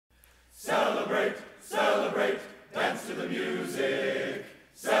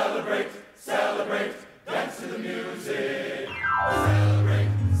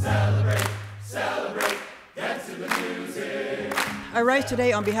rise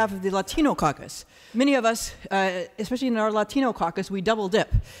today on behalf of the Latino caucus. Many of us, especially in our Latino caucus, we double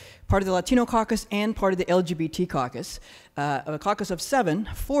dip. Part of the Latino caucus and part of the LGBT caucus. A caucus of 7,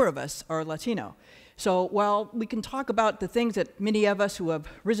 4 of us are Latino. So while we can talk about the things that many of us who have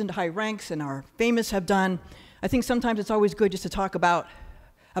risen to high ranks and are famous have done, I think sometimes it's always good just to talk about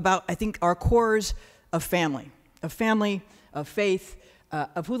I think, our cores of family, of faith,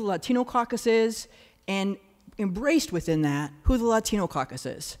 of who the Latino caucus is, and embraced within that who the Latino caucus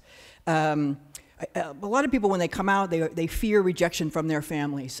is. A lot of people, when they come out, they fear rejection from their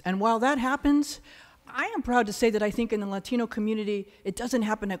families. And while that happens, I am proud to say that I think in the Latino community, it doesn't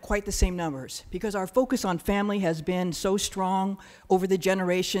happen at quite the same numbers, because our focus on family has been so strong over the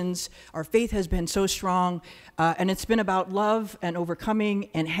generations. Our faith has been so strong, and it's been about love and overcoming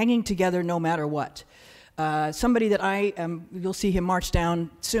and hanging together no matter what. Somebody that you'll see him march down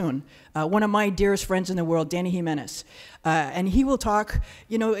soon, one of my dearest friends in the world, Danny Jimenez. And he will talk,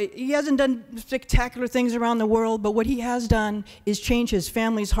 he hasn't done spectacular things around the world, but what he has done is change his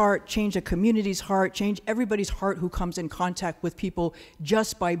family's heart, change a community's heart, change everybody's heart who comes in contact with people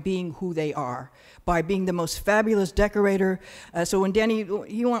just by being who they are, by being the most fabulous decorator. So when Danny,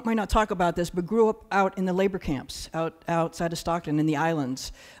 might not talk about this, but grew up out in the labor camps, outside of Stockton in the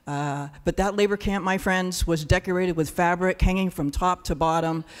islands. But that labor camp, my friends, was decorated with fabric hanging from top to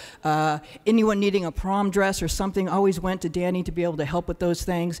bottom. Anyone needing a prom dress or something always went to Danny to be able to help with those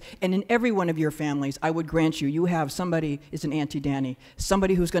things. And in every one of your families, I would grant you have somebody is an Auntie Danny,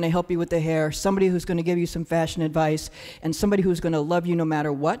 somebody who's going to help you with the hair, somebody who's going to give you some fashion advice, and somebody who's going to love you no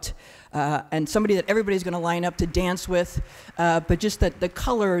matter what, and somebody that everybody's going to line up to dance with. But just the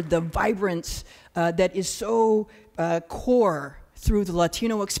color, the vibrance that is so core through the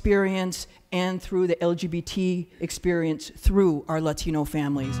Latino experience and through the LGBT experience through our Latino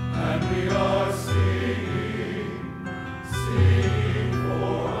families. And we are